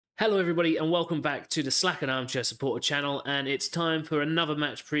Hello everybody and welcome back to the Slack and Armchair Supporter channel, and it's time for another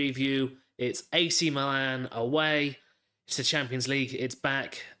match preview. It's AC Milan away. It's the Champions League, it's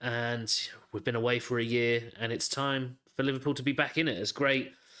back, and we've been away for a year, and it's time for Liverpool to be back in it. It's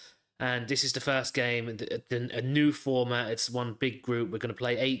great. And this is the first game, a new format. It's one big group. We're going to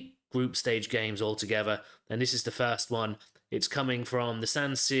play 8 group stage games all together, and this is the first one. It's coming from the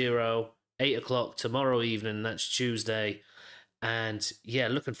San Siro, 8 o'clock tomorrow evening, that's Tuesday. And yeah,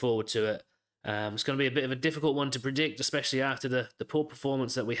 looking forward to it. It's going to be a bit of a difficult one to predict, especially after the poor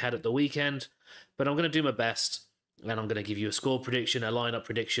performance that we had at the weekend. But I'm going to do my best, and I'm going to give you a score prediction, a lineup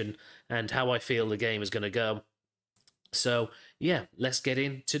prediction, and how I feel the game is going to go. So yeah, let's get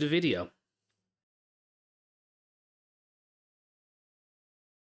into the video.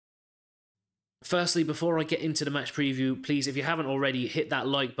 Firstly, before I get into the match preview, please, if you haven't already, hit that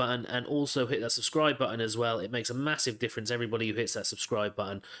like button and also hit that subscribe button as well. It makes a massive difference, everybody who hits that subscribe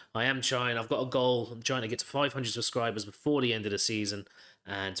button. I've got a goal. I'm trying to get to 500 subscribers before the end of the season,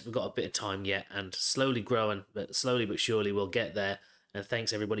 and we've got a bit of time yet, and slowly growing, but slowly but surely we'll get there. And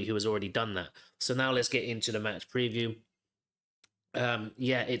thanks everybody who has already done that. So now let's get into the match preview.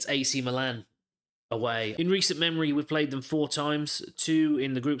 Yeah, it's AC Milan away. In recent memory, we've played them 4 times, 2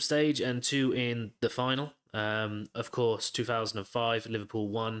 in the group stage and 2 in the final. Of course, 2005, Liverpool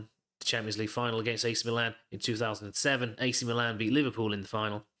won the Champions League final against AC Milan. In 2007, AC Milan beat Liverpool in the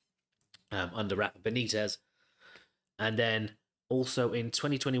final under Rafa Benitez. And then also in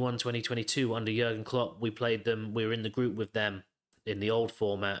 2021-2022, under Jurgen Klopp, we played them. We were in the group with them in the old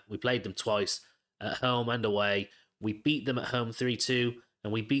format. We played them twice, at home and away. We beat them at home 3-2.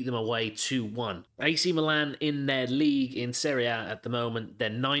 And we beat them away 2-1. AC Milan in their league in Serie A at the moment,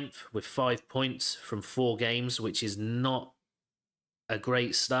 they're 9th with 5 points from 4 games, which is not a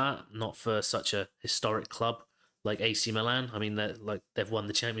great start, not for such a historic club like AC Milan. I mean, they've won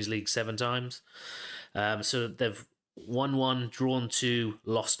the Champions League 7 times. So they've won 1, drawn 2,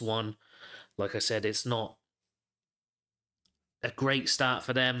 lost 1. Like I said, it's not a great start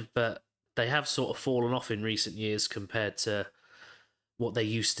for them, but they have sort of fallen off in recent years compared to what they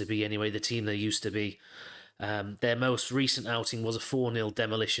used to be anyway, the team they used to be. Their most recent outing was a 4-0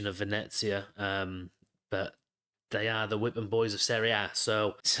 demolition of Venezia, but they are the Whitman boys of Serie A,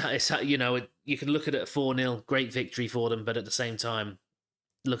 so it's you know, you can look at it 4-0, great victory for them, but at the same time,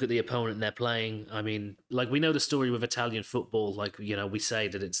 look at the opponent they're playing. I mean, like, we know the story with Italian football, like, you know, we say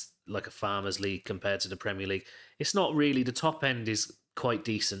that it's like a farmers league compared to the Premier League. It's not really. The top end is quite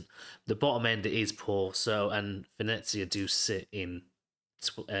decent. The bottom end is poor, so, and Venezia do sit in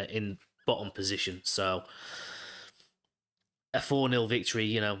bottom position, so a 4-0 victory,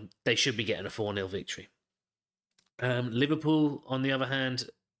 you know, they should be getting a 4-0 victory. Liverpool, on the other hand,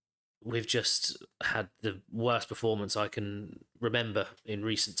 we've just had the worst performance I can remember in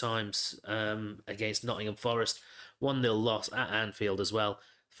recent times against Nottingham Forest. 1-0 loss at Anfield as well.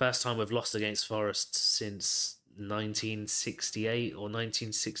 First time we've lost against Forest since 1968 or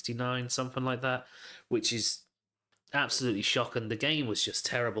 1969, something like that, which is absolutely shocking. The game was just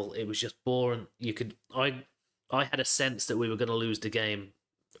terrible. It was just boring. I had a sense that we were going to lose the game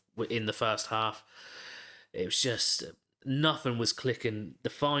in the first half. It was just, nothing was clicking. The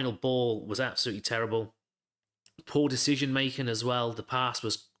final ball was absolutely terrible. Poor decision making as well. The pass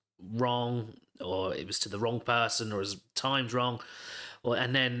was wrong, or it was to the wrong person, or it was timed wrong.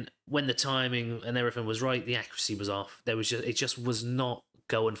 And then when the timing and everything was right, the accuracy was off. It just was not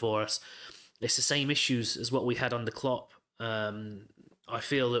going for us. It's the same issues as what we had under Klopp. I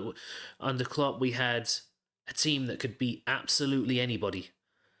feel that under Klopp we had a team that could beat absolutely anybody,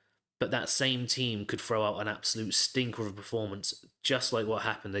 but that same team could throw out an absolute stinker of a performance, just like what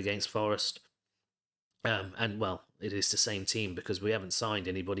happened against Forest. And, well, it is the same team because we haven't signed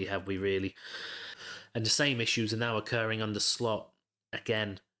anybody, have we, really? And the same issues are now occurring under Slot.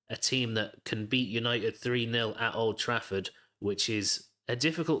 Again, a team that can beat United 3-0 at Old Trafford, which is a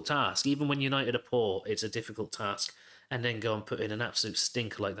difficult task. Even when United are poor, it's a difficult task. And then go and put in an absolute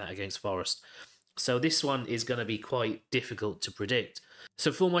stinker like that against Forest. So this one is going to be quite difficult to predict.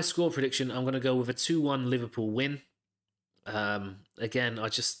 So for my score prediction, I'm going to go with a 2-1 Liverpool win. Again,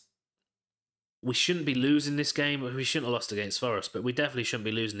 we shouldn't be losing this game. We shouldn't have lost against Forest, but we definitely shouldn't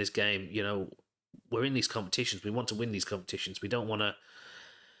be losing this game. You know, we're in these competitions. We want to win these competitions. We don't want to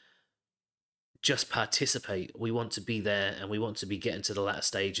just participate. We want to be there, and we want to be getting to the latter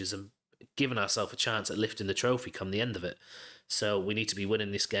stages and giving ourselves a chance at lifting the trophy come the end of it. So we need to be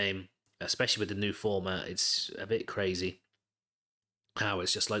winning this game, especially with the new format. It's a bit crazy how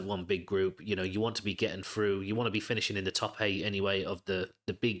it's just like one big group. You know, you want to be getting through. You want to be finishing in the top 8 anyway of the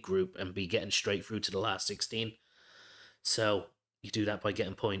big group and be getting straight through to the last 16. So You do that by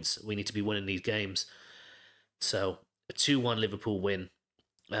getting points. We need to be winning these games. So a 2-1 Liverpool win.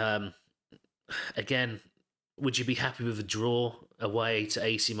 Again, would you be happy with a draw away to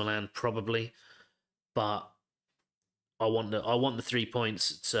AC Milan? Probably, but I want the 3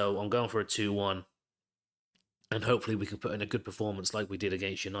 points, so I'm going for a 2-1, and hopefully we can put in a good performance like we did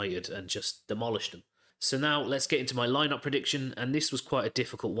against United and just demolish them. So now let's get into my lineup prediction, and this was quite a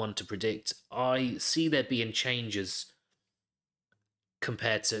difficult one to predict. I see there being changes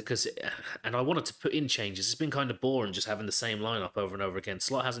compared to and I wanted to put in changes. It's been kind of boring just having the same lineup over and over again.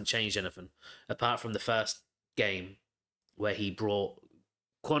 Slot hasn't changed anything apart from the first game where he brought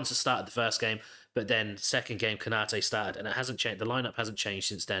Quansah started the first game, but then second game Konate started, and it hasn't changed. The lineup hasn't changed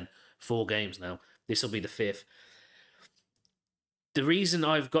since then. 4 games now. This will be the 5th. The reason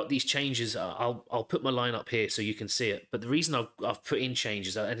I've got these changes, I'll put my lineup here so you can see it. But the reason I've put in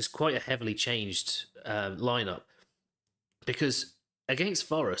changes, and it's quite a heavily changed lineup, because against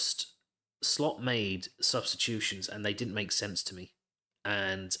Forest, Slot made substitutions and they didn't make sense to me.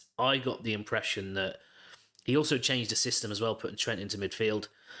 And I got the impression that he also changed the system as well, putting Trent into midfield.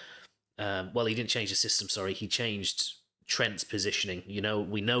 Well, he didn't change the system, sorry. He changed Trent's positioning. You know,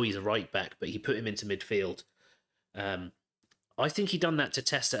 we know he's a right back, but he put him into midfield. I think he done that to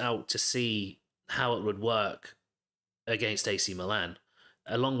test it out to see how it would work against AC Milan,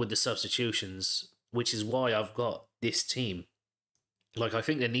 along with the substitutions, which is why I've got this team. Like, I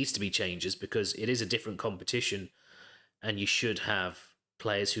think there needs to be changes because it is a different competition and you should have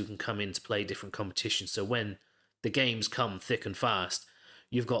players who can come in to play different competitions. So when the games come thick and fast,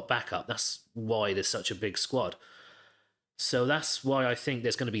 you've got backup. That's why there's such a big squad. So that's why I think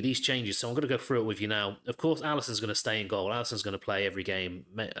there's going to be these changes. So I'm going to go through it with you now. Of course, Alisson's going to stay in goal. Alisson's going to play every game,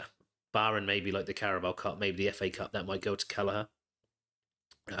 barring maybe like the Carabao Cup, maybe the FA Cup. That might go to Kelleher.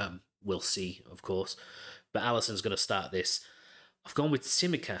 We'll see, of course. But Alisson's going to start this. I've gone with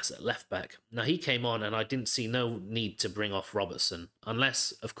Tsimikas at left back. Now, he came on and I didn't see no need to bring off Robertson,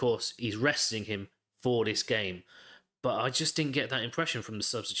 unless, of course, he's resting him for this game. But I just didn't get that impression from the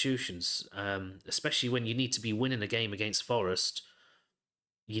substitutions, especially when you need to be winning a game against Forest.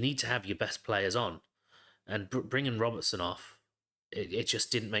 You need to have your best players on. And bringing Robertson off, it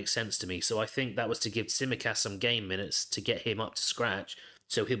just didn't make sense to me. So I think that was to give Tsimikas some game minutes to get him up to scratch,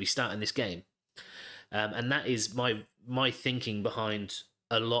 so he'll be starting this game. And that is my thinking behind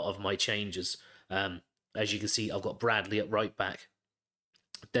a lot of my changes. As you can see, I've got Bradley at right back.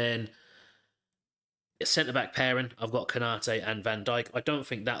 Then centre-back pairing, I've got Konate and Van Dijk. I don't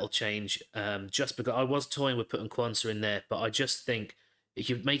think that'll change, just because I was toying with putting Quansah in there, but I just think if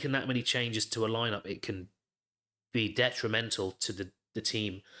you're making that many changes to a lineup, it can be detrimental to the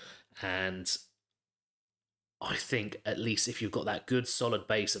team. And I think at least if you've got that good solid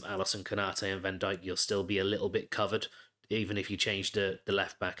base of Alisson, Konate and Van Dijk, you'll still be a little bit covered, even if you change the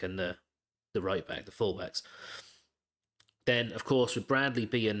left back and the right back, the full backs. Then, of course, with Bradley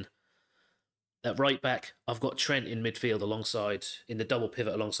being at right back, I've got Trent in midfield in the double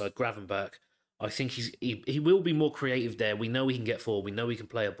pivot alongside Gravenberch. I think he will be more creative there. We know he can get forward. We know he can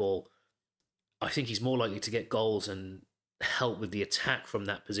play a ball. I think he's more likely to get goals and help with the attack from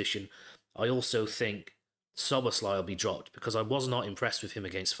that position. I also think Szoboszlai will be dropped because I was not impressed with him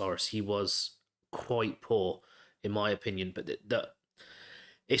against Forest. He was quite poor, in my opinion. But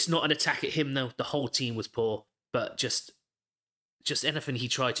it's not an attack at him, though. The whole team was poor, but just anything he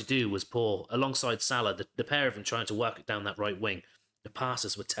tried to do was poor. Alongside Salah, the pair of them trying to work it down that right wing, the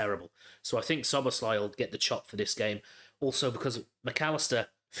passes were terrible. So I think Szoboszlai will get the chop for this game. Also because McAllister,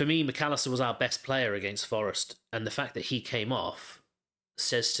 for me, McAllister was our best player against Forest. And the fact that he came off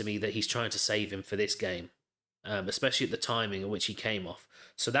says to me that he's trying to save him for this game, especially at the timing at which he came off.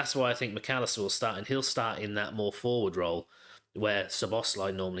 So that's why I think McAllister will start, and he'll start in that more forward role where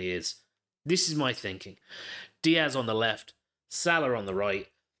Szoboszlai normally is. This is my thinking. Diaz on the left, Salah on the right,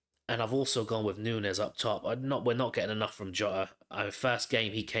 and I've also gone with Nunes up top. We're not getting enough from Jota. First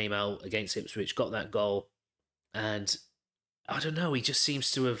game he came out against Ipswich, got that goal, and I don't know, he just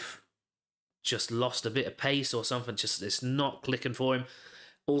seems to have just lost a bit of pace or something. Just it's not clicking for him.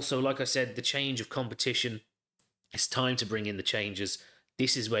 Also, like I said, the change of competition. It's time to bring in the changes.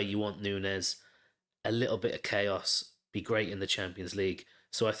 This is where you want Nunes. A little bit of chaos. Be great in the Champions League.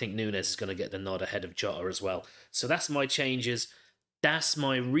 So I think Nunes is going to get the nod ahead of Jota as well. So that's my changes. That's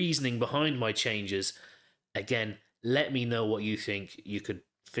my reasoning behind my changes. Again, let me know what you think. You could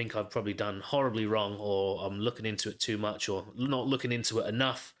think I've probably done horribly wrong, or I'm looking into it too much, or not looking into it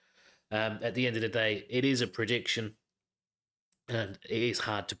enough. At the end of the day, it is a prediction. And it is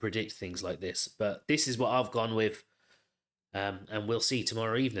hard to predict things like this. But this is what I've gone with. And we'll see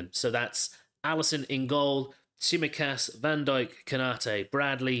tomorrow evening. So that's Alisson in goal, Tsimikas, Van Dijk, Kanate,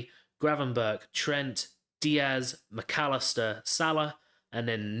 Bradley, Gravenberch, Trent, Diaz, McAllister, Salah, and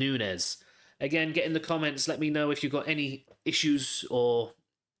then Nunes. Again, get in the comments. Let me know if you've got any issues or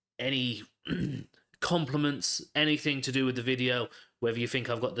any compliments, anything to do with the video, whether you think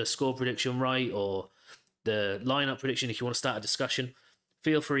I've got the score prediction right or the lineup prediction. If you want to start a discussion,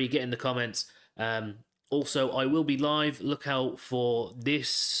 feel free, get in the comments. Also, I will be live. Look out for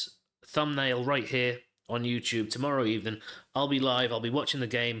this thumbnail right here on YouTube tomorrow evening. I'll be live. I'll be watching the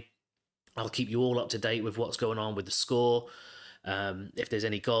game. I'll keep you all up to date with what's going on with the score. If there's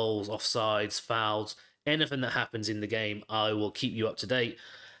any goals, offsides, fouls, anything that happens in the game, I will keep you up to date.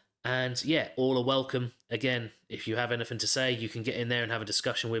 And yeah, all are welcome. Again, if you have anything to say, you can get in there and have a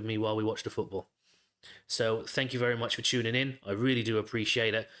discussion with me while we watch the football. So thank you very much for tuning in. I really do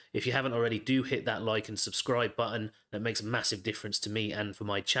appreciate it. If you haven't already, do hit that like and subscribe button. That makes a massive difference to me and for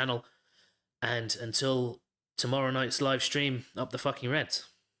my channel. And until tomorrow night's live stream, up the fucking Reds.